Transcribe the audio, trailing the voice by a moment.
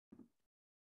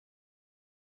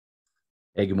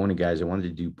Hey, good morning, guys. I wanted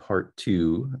to do part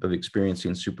two of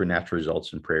experiencing supernatural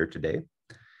results in prayer today.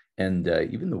 And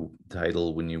even the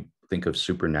title, when you think of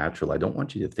supernatural, I don't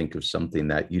want you to think of something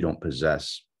that you don't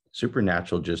possess.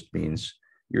 Supernatural just means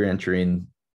you're entering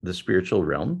the spiritual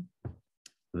realm,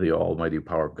 the almighty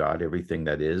power of God. Everything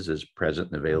that is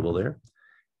present and available there.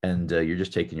 And you're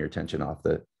just taking your attention off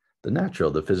the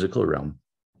natural, the physical realm.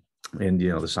 And,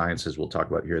 the sciences we'll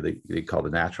talk about here, they call the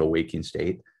natural waking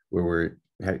state, where we're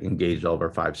engaged all of our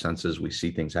five senses. We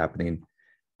see things happening.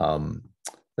 Um,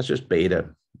 that's just beta.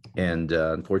 And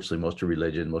unfortunately, most of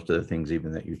religion, most of the things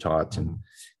even that you're taught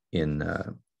in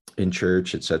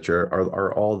church, etc.,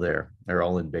 are all there. They're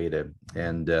all in beta,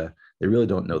 and they really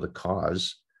don't know the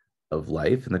cause of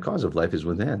life. And the cause of life is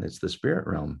within. It's the spirit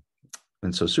realm.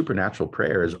 And so, supernatural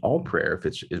prayer is all prayer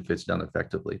if it's done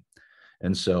effectively.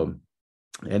 And so,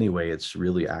 anyway, it's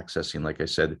really accessing, like I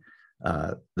said,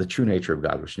 the true nature of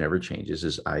God, which never changes,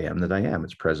 is I am that I am.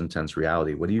 It's present tense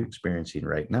reality. What are you experiencing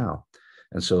right now?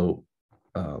 And so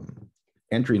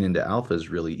entering into alpha is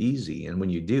really easy. And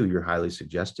when you do, you're highly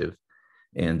suggestive.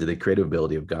 And the creative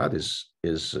ability of God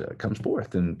is comes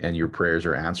forth, and your prayers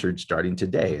are answered starting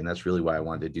today. And that's really why I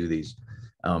wanted to do these.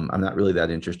 I'm not really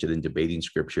that interested in debating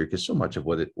scripture, because so much of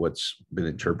what's been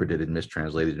interpreted and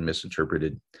mistranslated and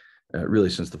misinterpreted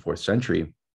really since the fourth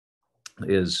century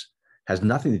has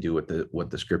nothing to do with what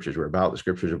the scriptures were about. The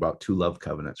scriptures are about two love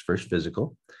covenants. First,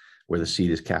 physical, where the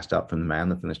seed is cast out from the man,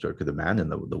 the finished work of the man,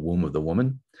 and the womb of the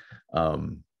woman,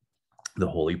 the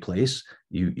holy place.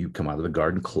 You come out of the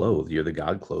garden clothed. You're the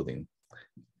God clothing.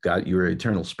 God, you're an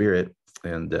eternal spirit,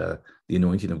 and the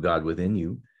anointing of God within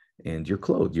you, and you're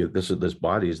clothed. This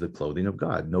body is the clothing of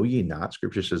God. Know ye not?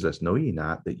 Scripture says this. Know ye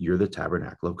not that you're the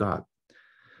tabernacle of God?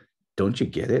 Don't you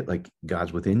get it? Like,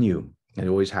 God's within you. And it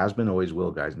always has been, always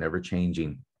will, guys, never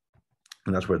changing.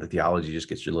 And that's where the theology just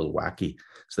gets you a little wacky.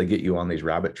 So they get you on these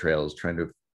rabbit trails trying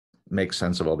to make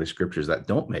sense of all these scriptures that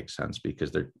don't make sense, because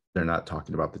they're not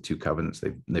talking about the two covenants.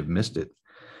 They've missed it.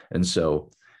 And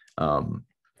so, know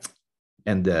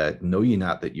ye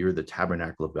not that you're the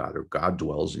tabernacle of God, or God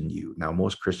dwells in you. Now,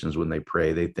 most Christians, when they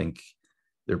pray, they think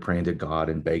they're praying to God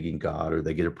and begging God, or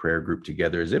they get a prayer group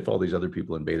together, as if all these other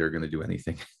people in beta are going to do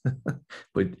anything.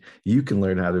 But you can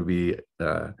learn how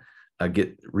to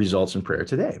get results in prayer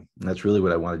today. And that's really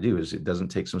what I want to do. Is it doesn't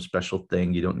take some special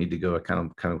thing. You don't need to go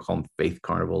kind of call them faith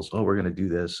carnivals. Oh, we're going to do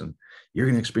this, and you're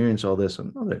going to experience all this.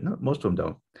 And no, most of them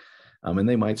don't. And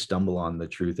they might stumble on the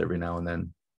truth every now and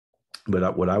then.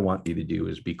 But what I want you to do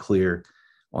is be clear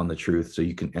on the truth, so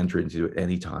you can enter into it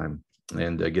anytime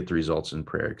and get the results in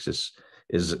prayer. Because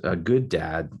is a good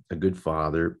dad, a good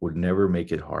father, would never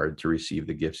make it hard to receive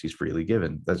the gifts he's freely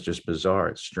given. That's just bizarre.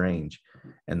 It's strange.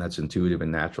 And that's intuitive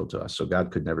and natural to us. So God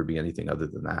could never be anything other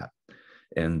than that.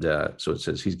 And so it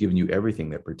says he's given you everything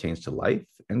that pertains to life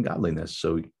and godliness.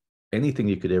 So anything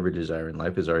you could ever desire in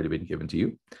life has already been given to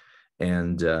you.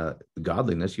 And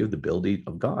godliness, you have the ability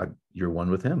of God. You're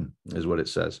one with him, is what it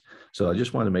says. So I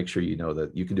just want to make sure you know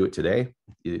that you can do it today.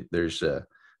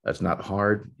 That's not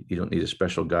hard. You don't need a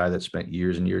special guy that spent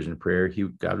years and years in prayer.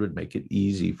 God would make it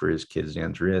easy for his kids to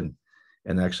enter in.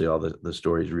 And actually, all the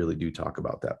stories really do talk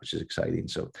about that, which is exciting.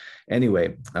 So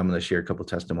anyway, I'm going to share a couple of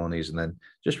testimonies, and then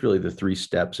just really the three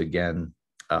steps again,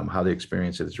 how to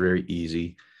experience it. It's very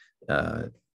easy.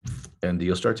 And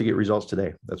you'll start to get results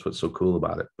today. That's what's so cool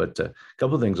about it. But a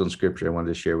couple of things on scripture I wanted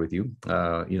to share with you.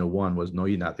 One was, know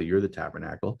ye not that you're the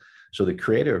tabernacle. So the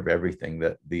creator of everything,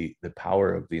 that the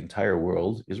power of the entire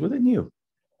world is within you.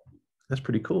 That's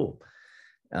pretty cool.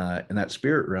 And that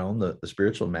spirit realm, the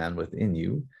spiritual man within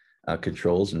you,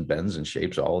 controls and bends and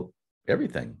shapes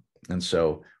everything. And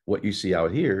so what you see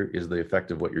out here is the effect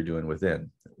of what you're doing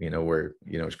within. Where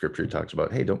scripture talks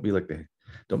about, hey, don't be like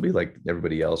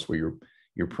everybody else, where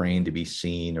you're praying to be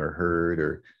seen or heard,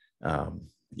 or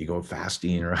you go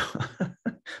fasting, or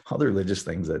all the religious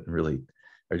things that really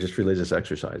are just religious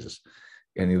exercises,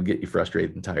 and it'll get you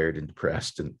frustrated and tired and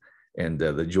depressed. And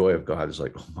the joy of God is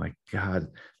like, oh my God,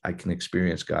 I can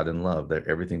experience God in love, that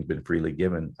everything's been freely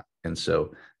given. And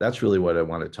so that's really what I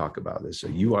want to talk about, is so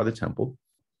you are the temple,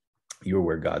 you are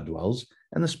where God dwells,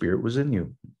 and the spirit was in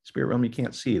you. Spirit realm you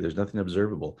can't see. There's nothing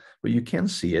observable, but you can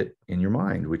see it in your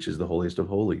mind, which is the holiest of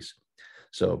holies.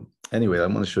 So anyway, I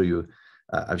want to show you,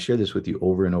 I've shared this with you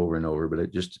over and over and over, but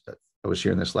I was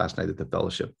sharing this last night at the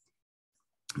fellowship.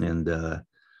 And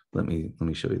let me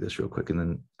show you this real quick. And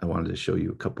then I wanted to show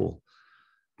you a couple,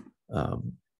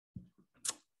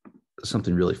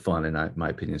 something really fun in my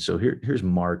opinion. So here's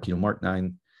Mark, Mark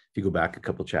 9, if you go back a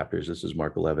couple chapters, this is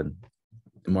Mark 11.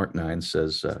 Mark 9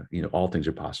 says, all things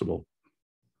are possible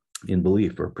in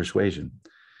belief or persuasion.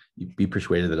 you be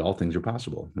persuaded that all things are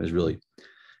possible. Is really,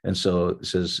 and so it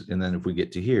says, and then if we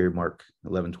get to here, Mark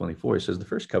 11:24, it says the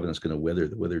first covenant is going to wither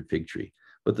the withered fig tree,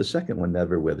 but the second one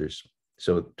never withers.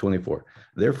 So 24,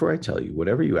 therefore I tell you,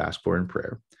 whatever you ask for in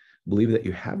prayer, believe that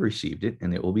you have received it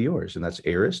and it will be yours. And that's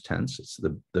aorist tense. It's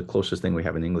the closest thing we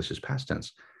have in English is past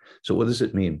tense. So what does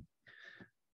it mean?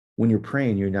 When you're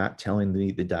praying, you're not telling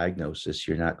the diagnosis.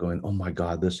 You're not going, oh my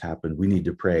God, this happened, we need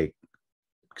to pray.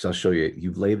 Because I'll show you,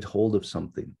 you've laid hold of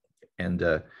something.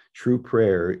 And true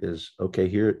prayer is, okay,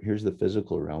 here's the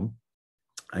physical realm.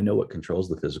 I know what controls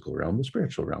the physical realm, the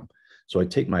spiritual realm. So I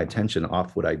take my attention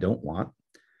off what I don't want,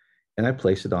 and I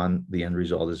place it on the end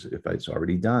result as if it's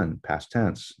already done, past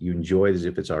tense. You enjoy it as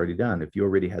if it's already done. If you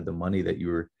already had the money that you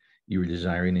were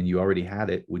desiring and you already had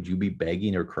it, would you be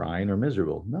begging or crying or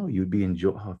miserable? No, you'd be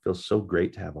enjoying. Oh, it feels so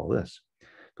great to have all this. It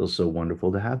feels so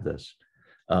wonderful to have this.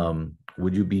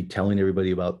 Would you be telling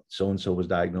everybody about so-and-so was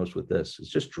diagnosed with this? It's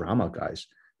just drama, guys.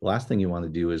 The last thing you want to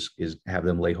do is have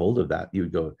them lay hold of that. You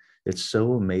would go, it's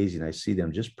so amazing. I see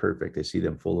them just perfect. I see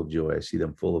them full of joy. I see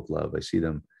them full of love. I see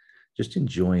them just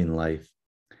enjoying life.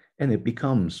 And it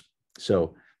becomes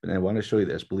so. And I want to show you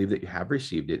this. Believe that you have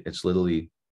received it. It's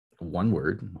literally one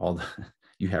word.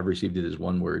 You have received it as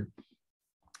one word.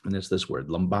 And it's this word,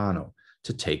 lambano,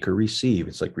 to take or receive.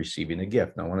 It's like receiving a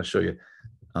gift. Now I want to show you.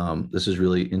 This is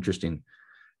really interesting.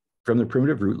 From the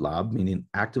primitive root lab, meaning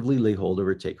actively lay hold of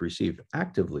or take, receive.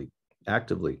 Actively,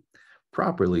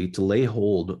 properly, to lay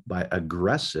hold by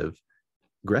aggressively,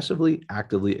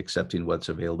 actively accepting what's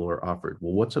available or offered.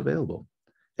 Well, what's available?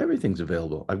 Everything's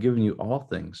available. I've given you all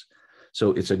things.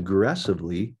 So it's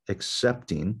aggressively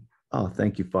accepting. Oh,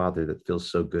 thank you, Father. That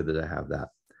feels so good that I have that.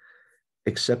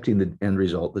 Accepting the end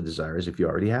result, the desire, as if you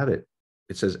already have it.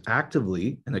 It says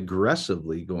actively and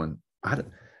aggressively going,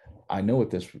 I know what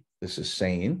this is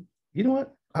saying. You know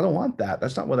what? I don't want that.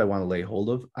 That's not what I want to lay hold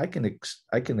of. I can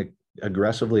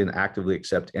aggressively and actively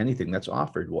accept anything that's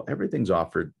offered. Well, everything's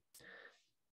offered.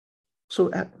 So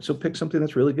pick something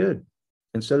that's really good.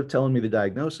 Instead of telling me the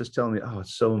diagnosis, telling me, oh,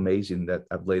 it's so amazing that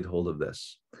I've laid hold of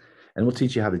this. And we'll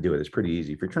teach you how to do it. It's pretty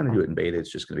easy. If you're trying to do it in beta,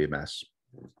 it's just going to be a mess.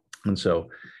 And so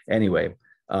anyway,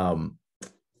 let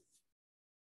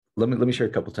me share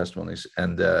a couple testimonies.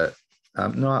 And no,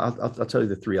 I'll tell you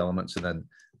the three elements, and then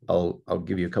I'll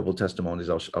give you a couple of testimonies.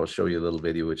 I'll show you a little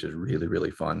video, which is really,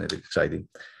 really fun and exciting.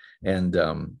 And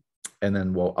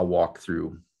then I'll walk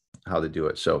through how to do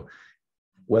it. So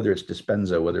whether it's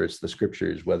Dispenza, whether it's the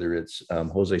scriptures, whether it's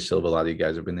Jose Silva, a lot of you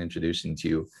guys have been introducing to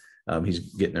you. He's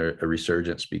getting a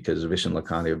resurgence because Vishen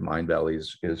Lakhani of Mind Valley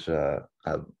is kind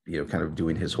of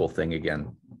doing his whole thing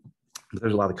again. But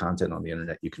there's a lot of content on the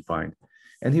internet you can find,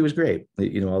 and he was great.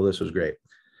 All this was great,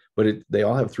 but they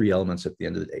all have three elements at the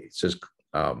end of the day. It says,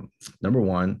 number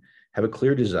one, have a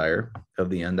clear desire of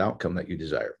the end outcome that you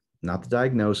desire, not the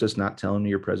diagnosis, not telling me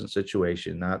your present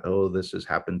situation, not, oh, this has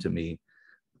happened to me.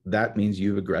 That means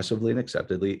you've aggressively and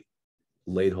acceptedly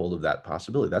laid hold of that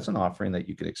possibility. That's an offering that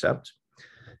you can accept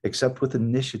with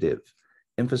initiative,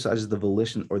 emphasizes the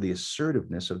volition or the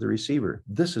assertiveness of the receiver.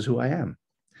 This is who I am.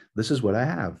 This is what I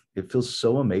have. It feels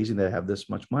so amazing that I have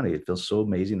this much money. It feels so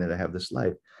amazing that I have this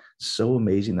life. So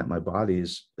amazing that my body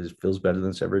feels better than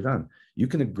it's ever done. You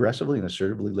can aggressively and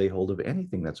assertively lay hold of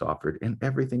anything that's offered, and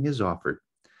everything is offered.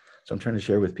 So I'm trying to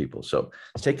share with people. So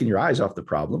it's taking your eyes off the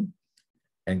problem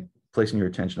and placing your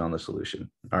attention on the solution.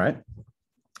 All right.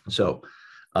 So,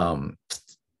 and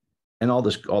all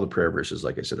the prayer verses,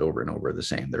 like I said, over and over are the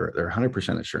same. They're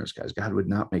 100% assurance, guys. God would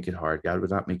not make it hard. God would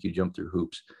not make you jump through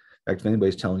hoops. In fact, if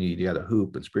anybody's telling you got a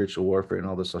hoop and spiritual warfare and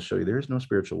all this, I'll show you there is no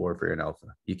spiritual warfare in alpha.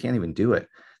 You can't even do it.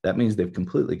 That means they've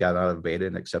completely got out of beta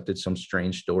and accepted some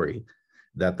strange story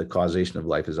that the causation of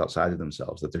life is outside of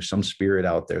themselves, that there's some spirit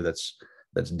out there that's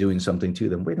doing something to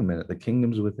them. Wait a minute, the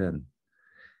kingdom's within.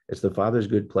 It's the Father's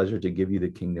good pleasure to give you the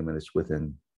kingdom, and it's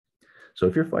within. So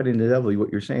if you're fighting the devil,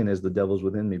 what you're saying is the devil's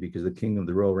within me because the kingdom,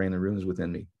 the royal reign and rule is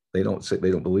within me. They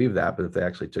don't believe that, but if they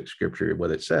actually took scripture,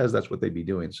 what it says, that's what they'd be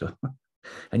doing. So,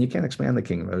 and you can't expand the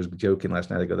kingdom. I was joking last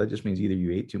night. I go, that just means either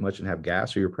you ate too much and have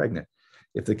gas, or you're pregnant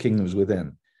if the kingdom is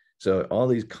within. So all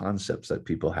these concepts that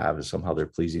people have is somehow they're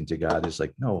pleasing to God. It's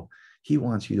like, no, he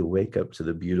wants you to wake up to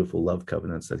the beautiful love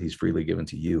covenants that he's freely given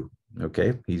to you.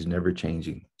 Okay. He's never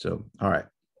changing. So, all right.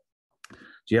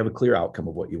 So you have a clear outcome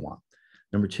of what you want.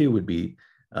 Number two would be,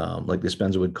 like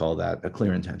Dispenza would call that, a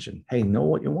clear intention. Hey, know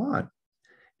what you want.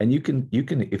 And you can,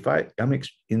 if I'm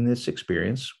in this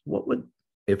experience,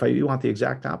 if you want the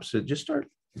exact opposite, just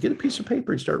get a piece of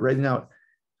paper and start writing out,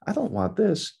 I don't want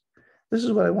this. This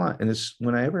is what I want. And it's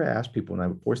when I ever ask people, and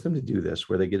I force them to do this,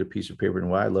 where they get a piece of paper, and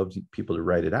why I love people to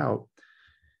write it out,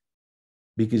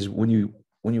 because when you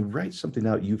when you write something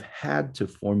out, you've had to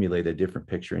formulate a different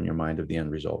picture in your mind of the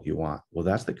end result you want. Well,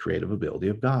 that's the creative ability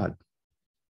of God.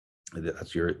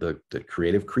 That's the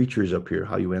creative creatures up here.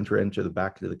 How you enter into the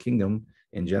back of the kingdom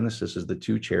in Genesis is the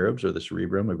two cherubs, or the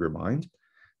cerebrum of your mind,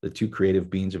 the two creative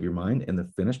beings of your mind, and the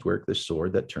finished work, the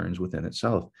sword that turns within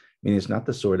itself. Meaning it's not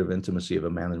the sword of intimacy of a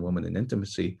man and woman in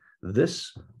intimacy.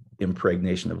 This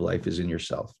impregnation of life is in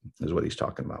yourself, is what he's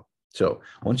talking about. So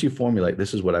once you formulate,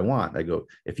 this is what I want, I go,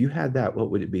 if you had that, what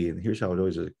would it be? And here's how it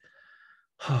always is.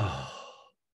 Oh,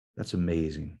 that's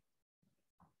amazing.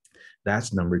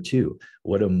 That's number two.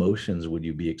 What emotions would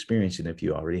you be experiencing if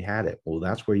you already had it? Well,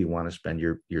 that's where you want to spend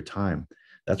your time.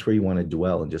 That's where you want to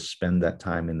dwell and just spend that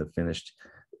time in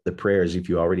the prayers if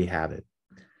you already have it.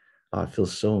 Oh, it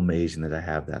feels so amazing that I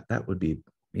have that. That would be,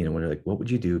 when you're like, what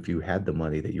would you do if you had the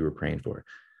money that you were praying for?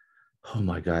 Oh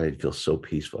my God, I'd feel so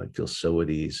peaceful. I'd feel so at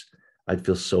ease. I'd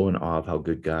feel so in awe of how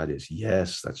good God is.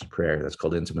 Yes, that's prayer. That's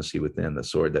called intimacy within, the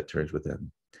sword that turns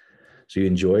within. So you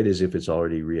enjoy it as if it's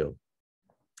already real.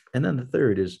 And then the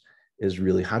third is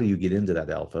really, how do you get into that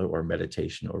alpha, or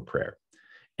meditation or prayer?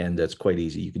 And that's quite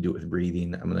easy. You can do it with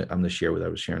breathing. I'm gonna share what I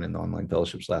was sharing in the online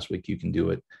fellowships last week. You can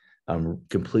do it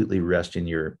completely rest in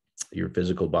your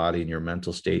physical body and your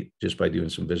mental state just by doing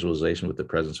some visualization with the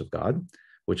presence of God,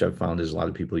 which I've found is a lot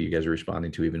of people, you guys are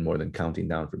responding to even more than counting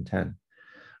down from 10.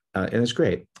 And it's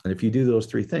great. And if you do those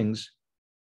three things,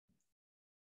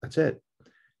 that's it.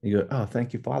 You go, oh,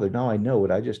 thank you, Father. Now I know what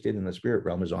I just did in the spirit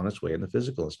realm is on its way in the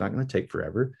physical. It's not going to take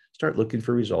forever. Start looking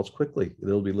for results quickly.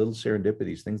 There'll be little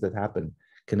serendipities, things that happen,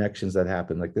 connections that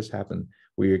happen, like this happened,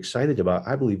 where you're excited about,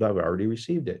 I believe I've already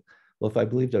received it. Well, if I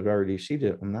believed I've already received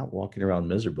it, I'm not walking around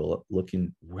miserable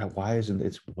looking, well, why isn't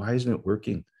it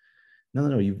working?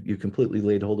 No, you completely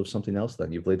laid hold of something else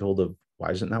then. You've laid hold of,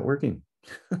 why is it not working?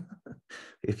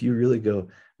 If you really go,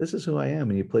 this is who I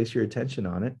am, and you place your attention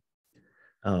on it,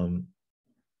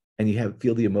 and you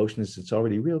feel the emotions, it's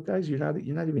already real, guys. You're not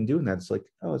even doing that. It's like,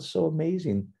 oh, it's so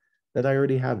amazing that I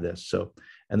already have this. So,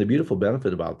 and the beautiful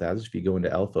benefit about that is if you go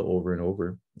into alpha over and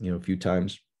over, a few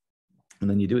times, and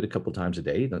then you do it a couple times a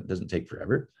day, that doesn't take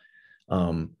forever.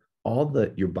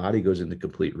 Your body goes into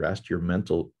complete rest, your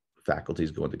mental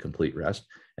faculties go into complete rest,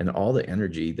 and all the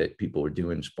energy that people are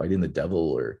doing, fighting the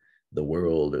devil or the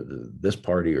world or this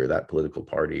party or that political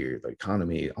party or the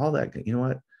economy, all that, you know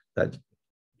what, that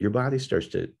your body starts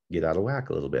to get out of whack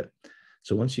a little bit.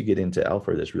 So once you get into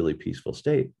alpha, this really peaceful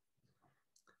state,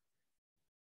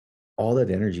 all that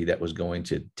energy that was going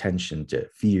to tension, to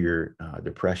fear,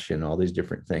 depression, all these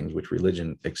different things, which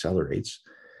religion accelerates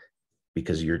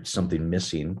because you're something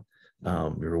missing,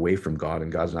 you're away from God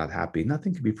and God's not happy.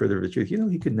 Nothing could be further of the truth.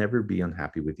 He could never be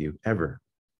unhappy with you, ever.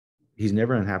 He's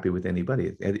never unhappy with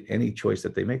anybody. Any choice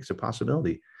that they make is a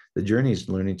possibility. The journey is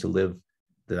learning to live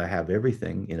that I have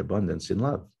everything in abundance in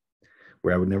love,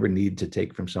 where I would never need to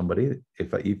take from somebody.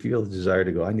 If you feel the desire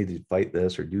to go, I need to fight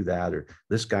this or do that, or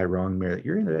this guy wrong,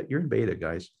 you're in beta,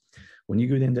 guys. When you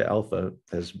get into alpha,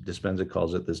 as Dispenza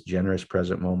calls it, this generous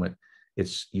present moment,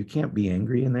 you can't be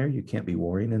angry in there. You can't be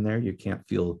worrying in there. You can't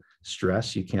feel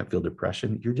stress. You can't feel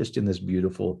depression. You're just in this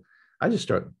beautiful, I just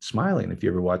start smiling. If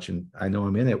you're ever watching, I know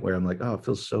I'm in it, where I'm like, oh, it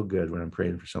feels so good when I'm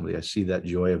praying for somebody. I see that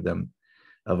joy of them,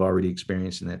 of already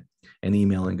experiencing it, and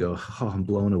email and go, oh, I'm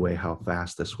blown away how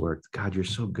fast this worked. God, you're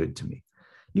so good to me.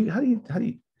 You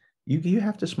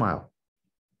have to smile.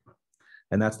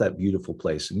 And that's that beautiful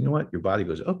place. And you know what? Your body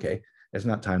goes, okay, it's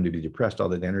not time to be depressed. All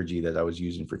that energy that I was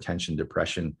using for tension,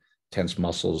 depression, tense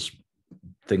muscles,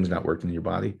 things not working in your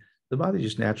body, the body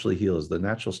just naturally heals. The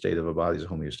natural state of a body is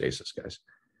homeostasis, guys.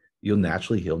 You'll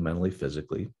naturally heal mentally,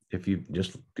 physically, if you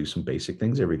just do some basic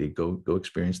things every day. Go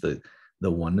experience the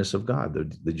oneness of God,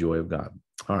 the joy of God.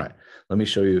 All right, let me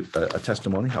show you a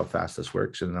testimony, how fast this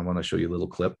works. And I want to show you a little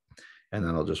clip, and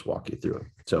then I'll just walk you through it.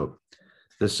 So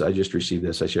I just received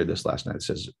this. I shared this last night. It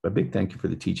says, a big thank you for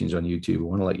the teachings on YouTube. I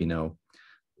want to let you know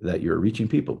that you're reaching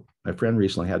people. My friend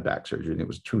recently had back surgery, and it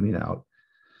was turning out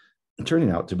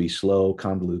to be slow,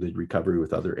 convoluted recovery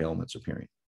with other ailments appearing.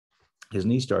 His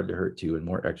knee started to hurt too, and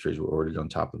more x-rays were ordered on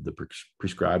top of the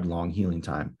prescribed long healing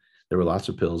time. There were lots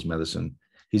of pills, medicine.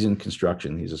 He's in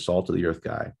construction. He's a salt of the earth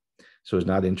guy. So he's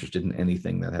not interested in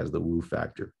anything that has the woo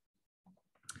factor.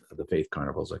 The faith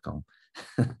carnivals, I call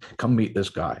them. Come meet this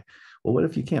guy. Well, what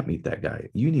if you can't meet that guy?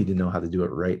 You need to know how to do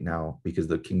it right now, because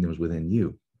the kingdom's within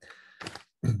you.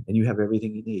 And you have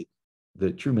everything you need.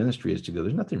 The true ministry is to go,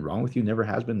 there's nothing wrong with you, never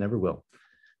has been, never will.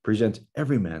 Present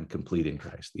every man complete in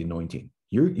Christ, the anointing.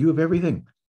 You have everything.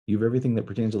 You have everything that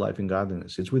pertains to life and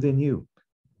godliness. It's within you.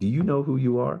 Do you know who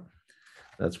you are?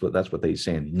 That's what they're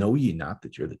saying. Know ye not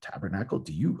that you're the tabernacle?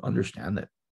 Do you understand that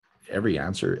every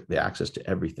answer, the access to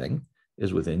everything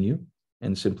is within you.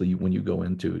 And simply when you go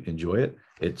in to enjoy it,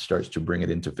 it starts to bring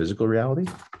it into physical reality.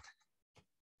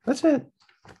 That's it.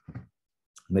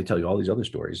 And they tell you all these other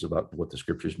stories about what the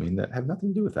scriptures mean that have nothing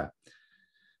to do with that.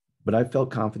 But I felt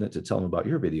confident to tell them about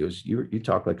your videos. You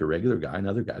talk like a regular guy and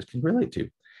other guys can relate to.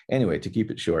 Anyway, to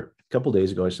keep it short, a couple of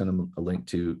days ago, I sent him a link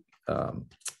to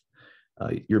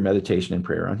your meditation and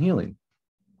prayer on healing.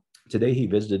 Today, he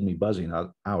visited me buzzing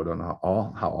out on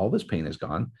how all this pain is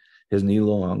gone. His knee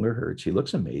no longer hurts. He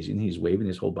looks amazing. He's waving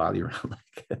his whole body around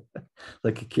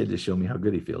like a kid to show me how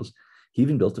good he feels. He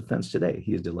even built a fence today.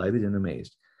 He is delighted and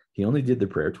amazed. He only did the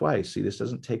prayer twice. See, this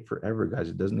doesn't take forever, guys.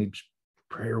 It doesn't need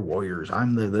prayer warriors.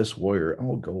 I'm this warrior.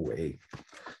 Oh, go away.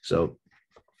 So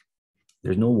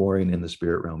there's no warring in the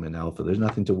spirit realm in alpha. There's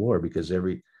nothing to war because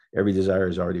every desire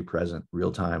is already present,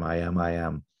 real time. I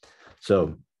am.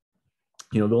 So,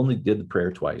 it only did the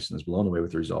prayer twice and was blown away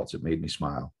with the results. It made me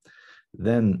smile.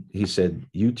 Then he said,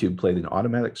 YouTube played an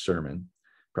automatic sermon,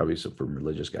 probably from a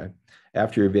religious guy,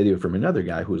 after a video from another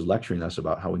guy who was lecturing us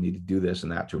about how we need to do this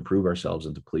and that to improve ourselves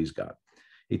and to please God.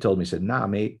 He told me, he said, nah,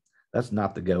 mate, that's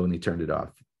not the go. And he turned it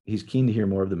off. He's keen to hear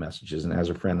more of the messages. And as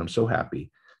a friend, I'm so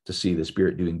happy to see the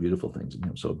Spirit doing beautiful things in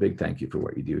him. So a big thank you for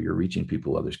what you do. You're reaching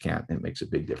people others can't, and it makes a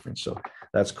big difference. So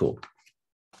that's cool.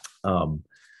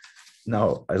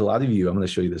 Now, as a lot of you, I'm going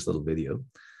to show you this little video.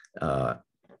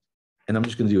 And I'm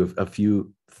just going to do a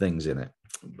few things in it.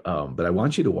 But I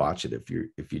want you to watch it if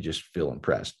you just feel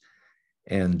impressed.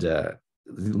 And a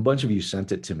bunch of you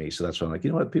sent it to me. So that's why I'm like, you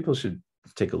know what? People should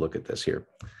take a look at this here.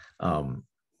 And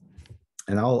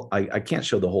I can't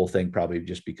show the whole thing probably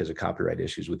just because of copyright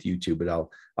issues with YouTube, but I'll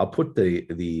put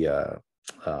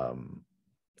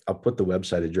I'll put the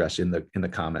website address in the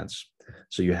comments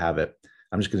so you have it.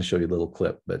 I'm just going to show you a little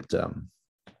clip, but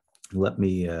let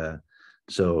me.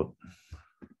 So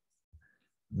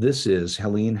this is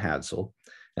Helene Hadsel,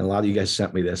 and a lot of you guys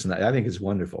sent me this, and I think it's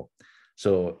wonderful.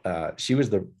 So she was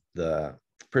the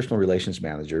personal relations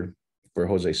manager for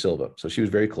Jose Silva. So she was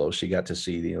very close. She got to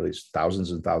see these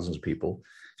thousands and thousands of people.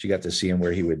 She got to see him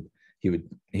where he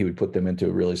would put them into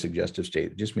a really suggestive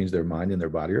state. It just means their mind and their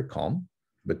body are calm,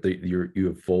 but you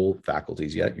have full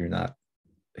faculties yet. You're not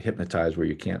hypnotized where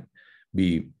you can't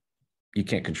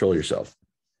control yourself.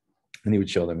 And he would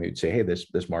show them, he would say, hey,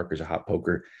 this marker is a hot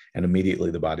poker. And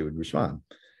immediately the body would respond.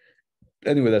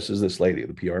 Anyway, this is this lady,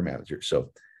 the PR manager.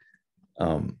 So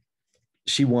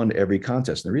she won every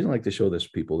contest. And the reason I like to show this to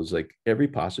people is like every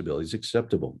possibility is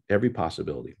acceptable, every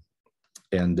possibility.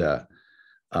 And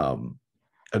so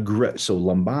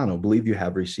Lambano, believe you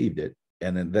have received it,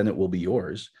 and then it will be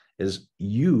yours, is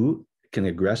you can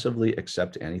aggressively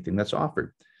accept anything that's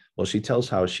offered. Well, she tells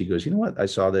how she goes, you know what, I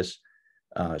saw this.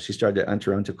 She started to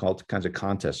enter into all kinds of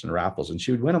contests and raffles, and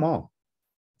she would win them all.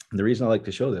 And the reason I like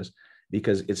to show this,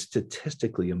 because it's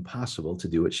statistically impossible to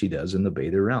do what she does in the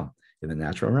beta realm, in the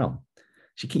natural realm.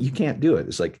 You can't do it.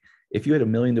 It's like if you had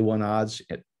 1,000,000 to 1 odds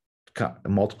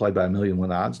multiplied by 1,000,000 to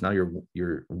 1 odds, now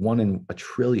you're 1 in a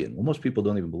trillion. Well, most people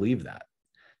don't even believe that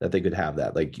they could have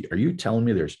that. Like, are you telling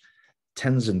me there's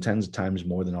tens and tens of times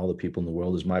more than all the people in the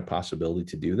world is my possibility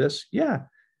to do this? Yeah.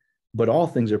 But all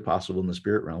things are possible in the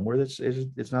spirit realm where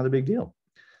it's not a big deal.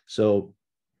 So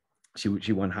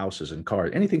she won houses and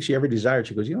cars, anything she ever desired.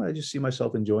 She goes, you know, I just see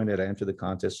myself enjoying it. I enter the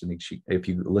contest. And if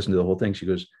you listen to the whole thing, she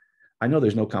goes, I know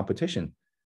there's no competition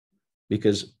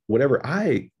because whatever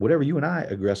you and I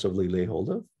aggressively lay hold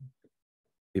of,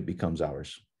 it becomes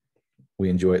ours. We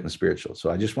enjoy it in the spiritual. So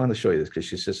I just wanted to show you this because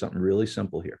she says something really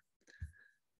simple here.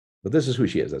 But this is who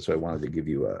she is. That's why I wanted to give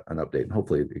you an update. And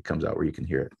hopefully it comes out where you can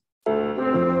hear it.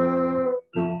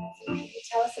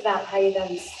 Tell us about how you got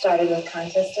started with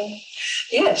contesting.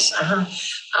 Yes.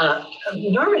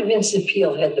 Norman Vincent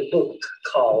Peale had the book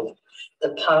called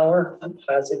The Power of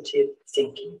Positive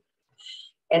Thinking.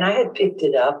 And I had picked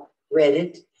it up, read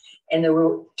it, and there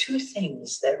were 2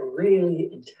 things that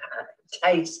really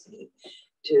enticed me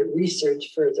to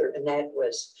research further. And that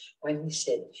was when he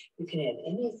said, you can have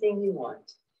anything you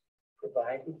want,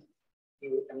 provided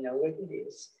you know what it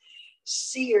is.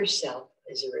 See yourself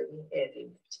as already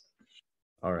having it.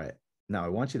 All right. Now I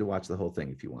want you to watch the whole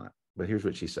thing if you want, but here's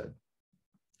what she said.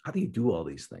 How do you do all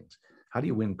these things? How do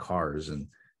you win cars and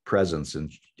presents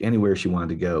and anywhere she wanted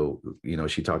to go? You know,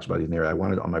 she talks about it in there. I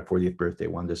wanted on my 40th birthday, I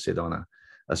wanted to sit on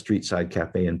a street side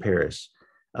cafe in Paris.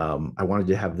 I wanted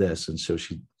to have this. And so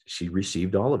she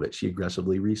received all of it. She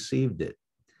aggressively received it.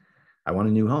 I want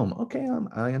a new home. Okay,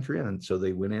 I enter in. And so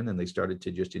they went in and they started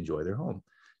to just enjoy their home.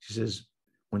 She says,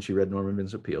 when she read Norman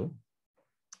Vincent Peale,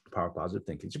 Power of Positive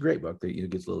Thinking, it's a great book. It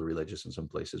gets a little religious in some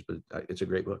places, but it's a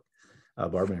great book.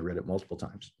 Barbara and I read it multiple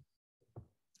times.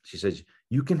 She says,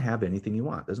 you can have anything you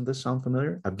want. Doesn't this sound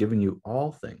familiar? I've given you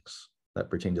all things that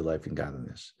pertain to life and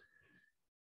godliness.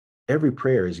 Every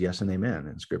prayer is yes and amen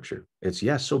in scripture. It's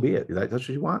yes, so be it. That's what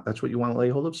you want. That's what you want to lay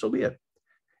hold of. So be it.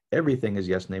 Everything is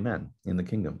yes and amen in the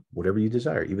kingdom, whatever you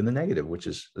desire, even the negative, which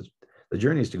is the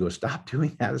journey is to go, stop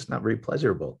doing that. It's not very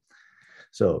pleasurable.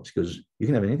 So she goes, you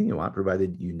can have anything you want,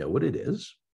 provided you know what it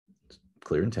is,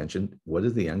 clear intention. What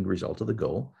is the end result of the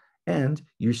goal? And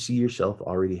you see yourself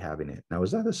already having it. Now,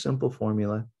 is that a simple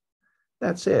formula?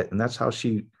 That's it. And that's how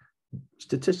she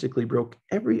statistically broke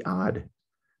every odd.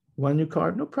 Want a new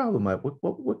car? No problem.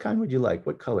 What kind would you like?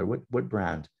 What color? What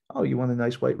brand? Oh, you want a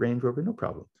nice white Range Rover? No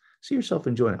problem. See yourself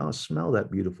enjoying it. Oh, smell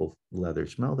that beautiful leather.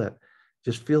 Smell that.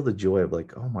 Just feel the joy of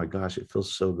like, oh my gosh, it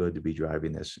feels so good to be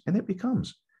driving this. And it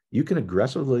becomes, you can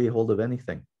aggressively lay hold of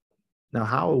anything. Now,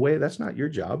 how away? That's not your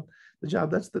job. The job,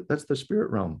 that's the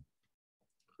spirit realm.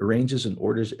 Arranges and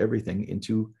orders everything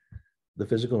into the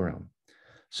physical realm.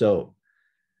 So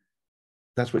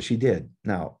that's what she did.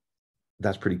 Now,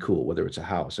 that's pretty cool, whether it's a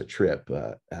house, a trip,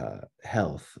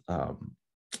 health,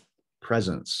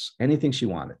 presence, anything she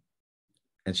wanted.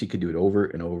 And she could do it over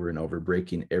and over and over,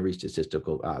 breaking every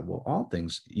statistical odd. Well, all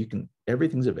things,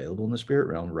 everything's available in the spirit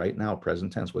realm right now,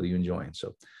 present tense. What are you enjoying?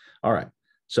 So, all right.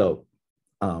 So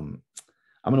I'm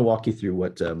going to walk you through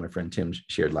what my friend Tim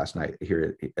shared last night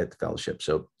here at the fellowship.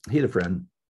 So he had a friend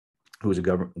who was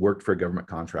worked for a government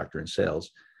contractor in sales.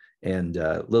 And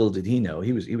little did he know,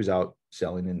 he was out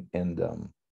selling and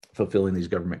fulfilling these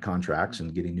government contracts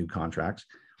and getting new contracts.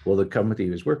 Well, the company he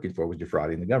was working for was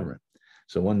defrauding the government.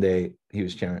 So one day he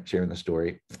was sharing the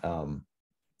story.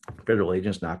 Federal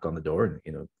agents knock on the door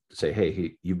and say,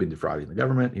 "Hey, you've been defrauding the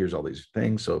government. Here's all these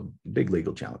things." So big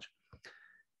legal challenge,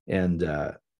 and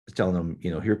telling them,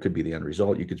 here could be the end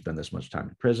result. You could spend this much time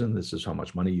in prison. This is how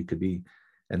much money you could be.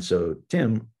 And so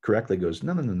Tim correctly goes,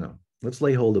 "No. Let's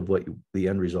lay hold of the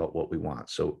end result, what we want."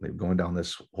 So they're going down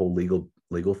this whole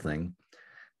legal thing.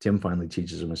 Tim finally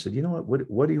teaches him. I said, "You know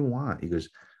what do you want?" He goes,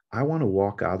 "I want to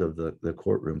walk out of the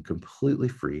courtroom completely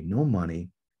free, no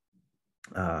money,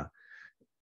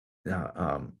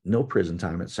 no prison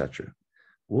time, etc."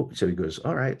 Well, so he goes,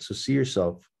 "All right, so see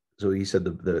yourself." So he said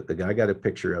the guy got a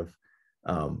picture of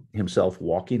himself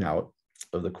walking out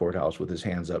of the courthouse with his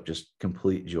hands up, just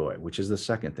complete joy, which is the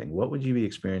second thing. What would you be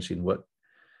experiencing?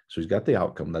 So he's got the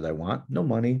outcome that I want, no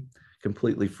money,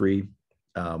 completely free,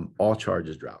 all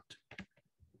charges dropped.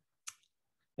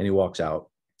 And he walks out.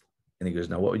 And he goes,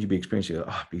 "Now, what would you be experiencing?" Goes,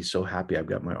 "Oh, I'd be so happy. I've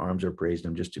got my arms upraised.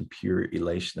 I'm just in pure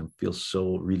elation. I feel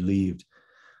so relieved.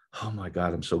 Oh my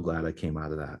God, I'm so glad I came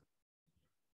out of that."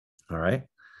 All right.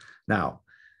 Now,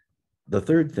 the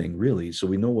third thing really, so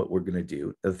we know what we're going to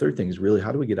do. The third thing is really,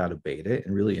 how do we get out of beta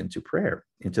and really into prayer,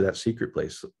 into that secret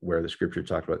place where the scripture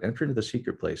talked about? Enter into the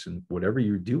secret place, and whatever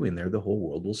you're doing there, the whole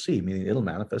world will see, meaning it'll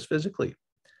manifest physically.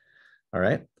 All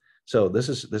right. So this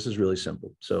is really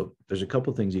simple. So there's a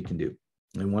couple of things you can do.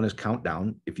 And one is count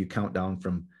down. If you count down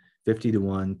from 50 to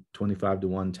 1, 25 to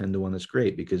 1, 10 to 1, that's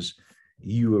great, because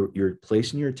you're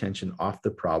placing your attention off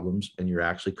the problems and you're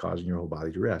actually causing your whole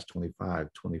body to rest.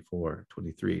 25, 24,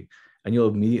 23. And you'll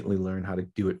immediately learn how to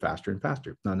do it faster and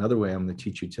faster. Now, another way I'm going to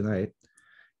teach you tonight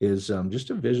is just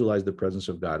to visualize the presence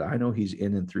of God. I know he's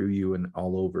in and through you and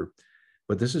all over,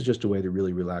 but this is just a way to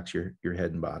really relax your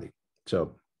head and body.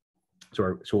 So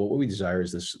what we desire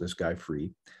is this guy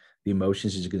free. The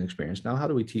emotions he's going to experience. Now, how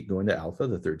do we go into alpha,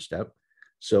 the third step?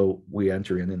 So we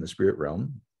enter in the spirit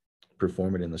realm,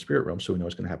 perform it in the spirit realm, so we know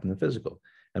what's going to happen in the physical.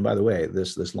 And by the way,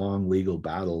 this long legal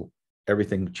battle,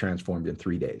 everything transformed in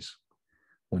 3 days.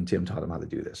 When Tim taught him how to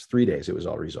do this, 3 days, it was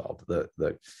all resolved.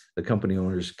 The company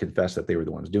owners confessed that they were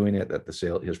the ones doing it, that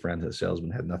his friend, the salesman,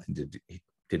 had nothing to do. He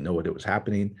didn't know what was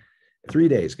happening. 3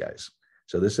 days, guys.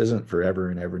 So this isn't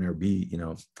forever and ever and ever be,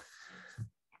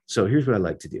 So here's what I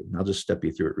like to do. And I'll just step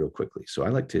you through it real quickly. So I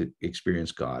like to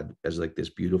experience God as like this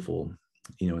beautiful,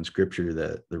 in scripture,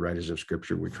 the writers of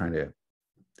scripture were trying to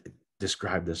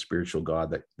describe the spiritual God,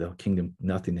 that the kingdom,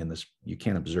 nothing in this, you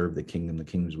can't observe the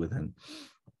kingdom's within.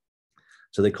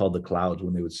 So they called the clouds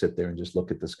when they would sit there and just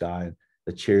look at the sky, and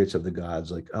the chariots of the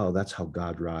gods, like, oh, that's how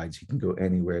God rides. He can go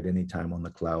anywhere at any time on the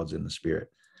clouds in the spirit.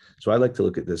 So I like to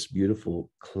look at this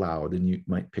beautiful cloud, and you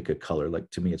might pick a color.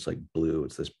 Like, to me, it's like blue.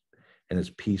 It's this. And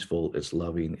it's peaceful, it's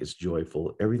loving, it's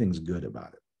joyful. Everything's good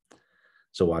about it.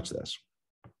 So watch this.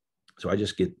 So I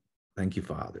just thank you,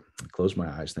 Father. I close my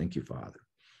eyes. Thank you, Father.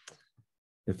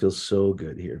 It feels so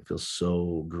good here. It feels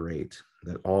so great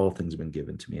that all things have been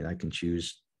given to me, and I can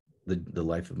choose the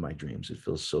life of my dreams. It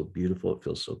feels so beautiful. It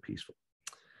feels so peaceful.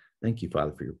 Thank you,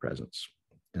 Father, for your presence.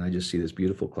 And I just see this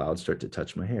beautiful cloud start to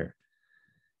touch my hair.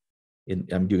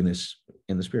 I'm doing this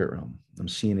in the spirit realm. I'm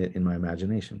seeing it in my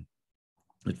imagination.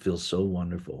 It feels so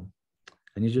wonderful.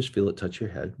 And you just feel it touch your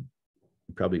head.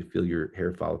 You probably feel your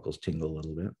hair follicles tingle a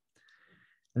little bit.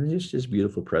 And just this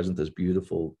beautiful presence,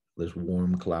 this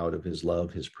warm cloud of his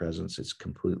love, his presence. It's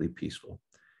completely peaceful.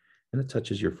 And it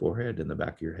touches your forehead and the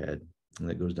back of your head.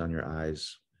 And it goes down your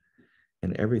eyes.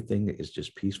 And everything is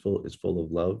just peaceful. It's full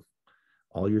of love.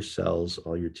 All your cells,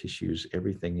 all your tissues,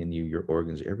 everything in you, your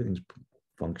organs, everything's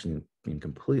functioning in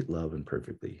complete love and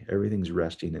perfectly. Everything's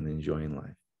resting and enjoying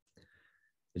life.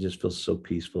 It just feels so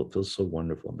peaceful. It feels so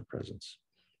wonderful in the presence.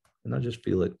 And I'll just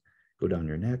feel it go down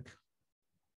your neck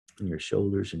and your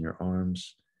shoulders and your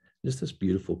arms. Just this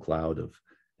beautiful cloud of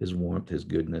his warmth, his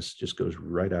goodness just goes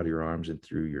right out of your arms and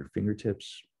through your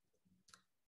fingertips.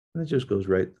 And it just goes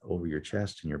right over your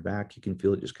chest and your back. You can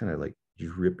feel it just kind of like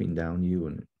dripping down you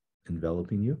and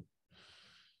enveloping you.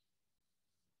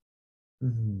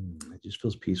 It just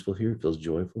feels peaceful here. It feels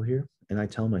joyful here. And I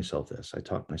tell myself this. I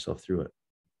talk myself through it.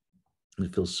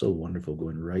 It feels so wonderful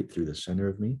going right through the center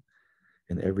of me.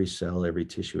 And every cell, every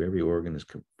tissue, every organ is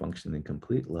functioning in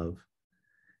complete love.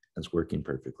 And it's working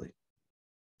perfectly.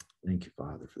 Thank you,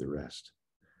 Father, for the rest.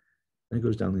 And it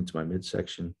goes down into my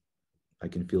midsection. I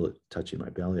can feel it touching my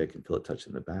belly. I can feel it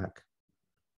touching the back.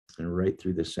 And right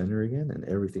through the center again. And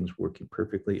everything's working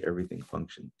perfectly. Everything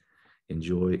functions in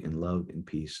joy, in love, in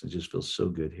peace. It just feels so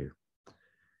good here.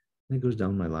 And it goes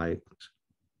down my legs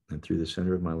and through the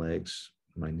center of my legs,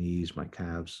 my knees, my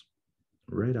calves,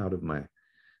 right out of my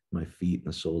feet and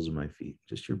the soles of my feet.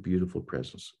 Just your beautiful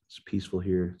presence. It's peaceful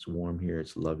here. It's warm here.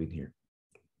 It's loving here.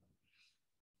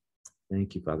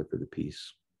 Thank you, Father, for the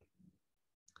peace.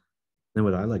 Then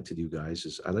what I like to do, guys,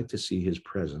 is I like to see his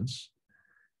presence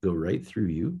go right through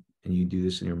you. And you do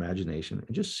this in your imagination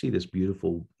and just see this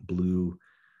beautiful blue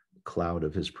cloud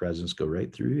of his presence go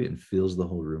right through you and fills the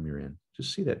whole room you're in.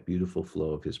 Just see that beautiful flow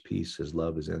of his peace, his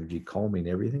love, his energy, calming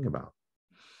everything about.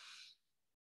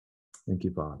 Thank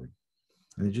you, Father.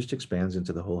 And it just expands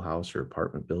into the whole house or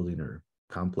apartment building or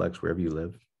complex, wherever you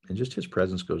live. And just his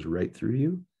presence goes right through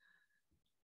you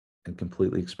and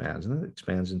completely expands. And then it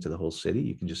expands into the whole city.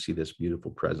 You can just see this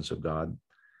beautiful presence of God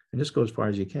and just go as far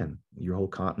as you can. Your whole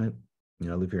continent.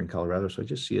 I live here in Colorado, so I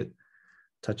just see it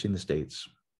touching the states.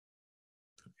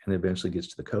 And eventually gets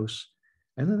to the coast.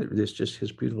 And then there's just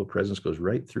his beautiful presence goes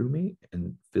right through me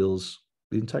and fills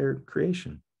the entire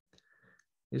creation.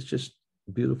 It's just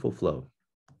beautiful flow.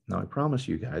 Now, I promise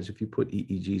you guys, if you put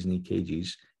EEGs and EKGs,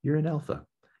 you're in alpha.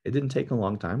 It didn't take a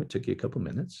long time. It took you a couple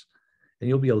minutes. And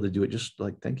you'll be able to do it just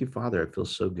like, thank you, Father. I feel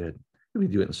so good. You'll be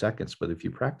do it in seconds. But if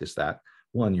you practice that,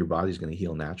 one, your body's going to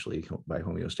heal naturally by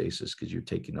homeostasis because you're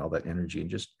taking all that energy and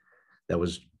just that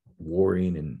was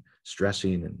worrying and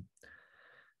stressing and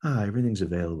everything's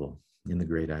available in the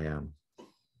great I am.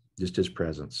 Just his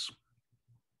presence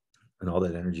and all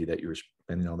that energy that you're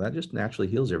spending, all that just naturally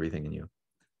heals everything in you.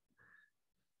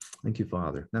 Thank you,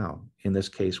 Father. Now, in this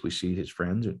case, we see his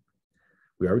friends.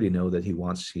 We already know that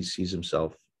he sees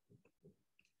himself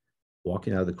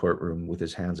walking out of the courtroom with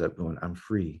his hands up going, I'm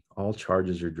free. All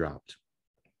charges are dropped.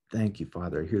 Thank you,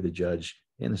 Father. I hear the judge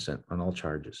innocent on all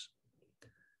charges.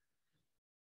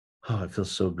 Oh, it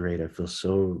feels so great. I feel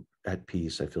so at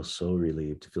peace. I feel so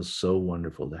relieved. It feels so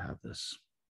wonderful to have this.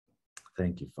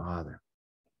 Thank you, Father.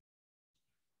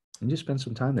 And just spend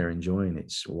some time there enjoying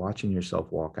it, watching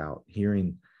yourself walk out,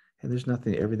 hearing, hey, there's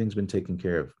nothing, everything's been taken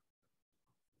care of.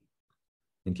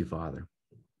 Thank you, Father.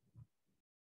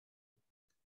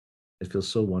 It feels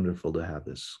so wonderful to have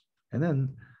this. And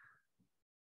then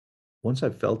once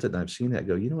I've felt it and I've seen that,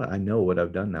 go, you know what? I know what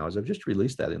I've done now is I've just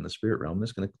released that in the spirit realm.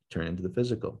 That's going to turn into the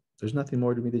physical. There's nothing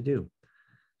more to me to do.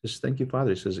 Just thank you,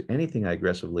 Father. It says anything I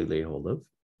aggressively lay hold of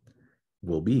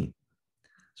will be.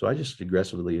 So I just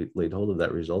aggressively laid hold of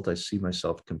that result. I see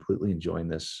myself completely enjoying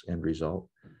this end result.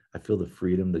 I feel the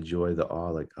freedom, the joy, the awe,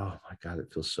 like, oh my God,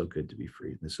 it feels so good to be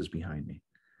free. This is behind me.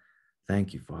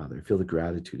 Thank you, Father. I feel the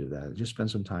gratitude of that. Just spend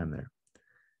some time there.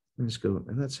 And just go,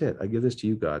 and that's it. I give this to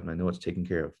you, God, and I know it's taken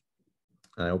care of.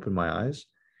 And I open my eyes,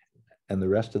 and the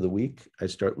rest of the week, I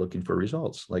start looking for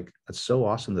results. Like, it's so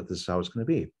awesome that this is how it's going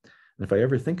to be. And if I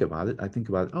ever think about it, I think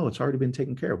about, oh, it's already been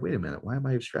taken care of. Wait a minute. Why am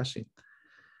I stressing?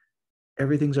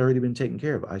 Everything's already been taken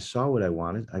care of. I saw what I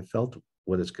wanted. I felt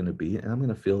what it's going to be. And I'm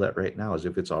going to feel that right now as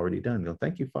if it's already done. Go,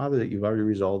 thank you, Father, that you've already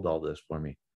resolved all this for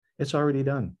me. It's already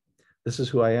done. This is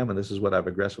who I am. And this is what I've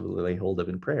aggressively laid hold of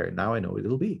in prayer. And now I know what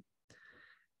it'll be.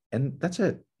 And that's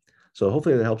it. So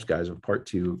hopefully that helps, guys. Of part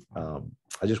two,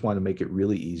 I just want to make it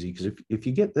really easy because if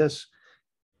you get this,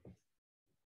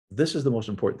 this is the most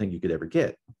important thing you could ever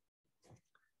get,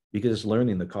 because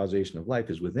learning the causation of life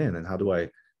is within. And how do I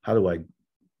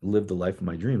live the life of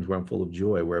my dreams, where I'm full of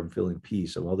joy, where I'm feeling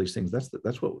peace, of all these things.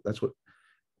 That's what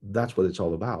it's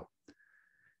all about.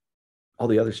 All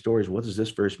the other stories, what does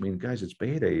this verse mean? Guys, it's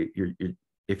beta.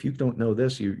 If you don't know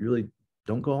this, you really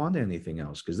don't go on to anything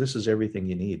else, because this is everything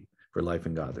you need for life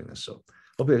and godliness. So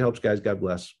hopefully it helps, guys. God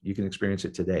bless. You can experience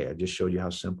it today. I just showed you how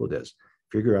simple it is.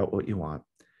 Figure out what you want.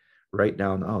 Write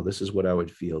down, oh, this is what I would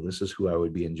feel. This is who I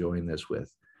would be enjoying this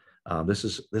with. This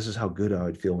is how good I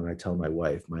would feel when I tell my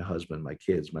wife, my husband, my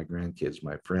kids, my grandkids,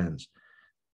 my friends.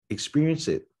 Experience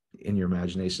it in your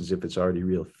imagination as if it's already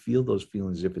real. Feel those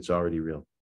feelings as if it's already real,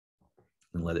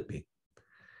 and let it be.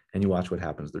 And you watch what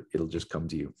happens. It'll just come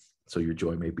to you, so your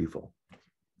joy may be full.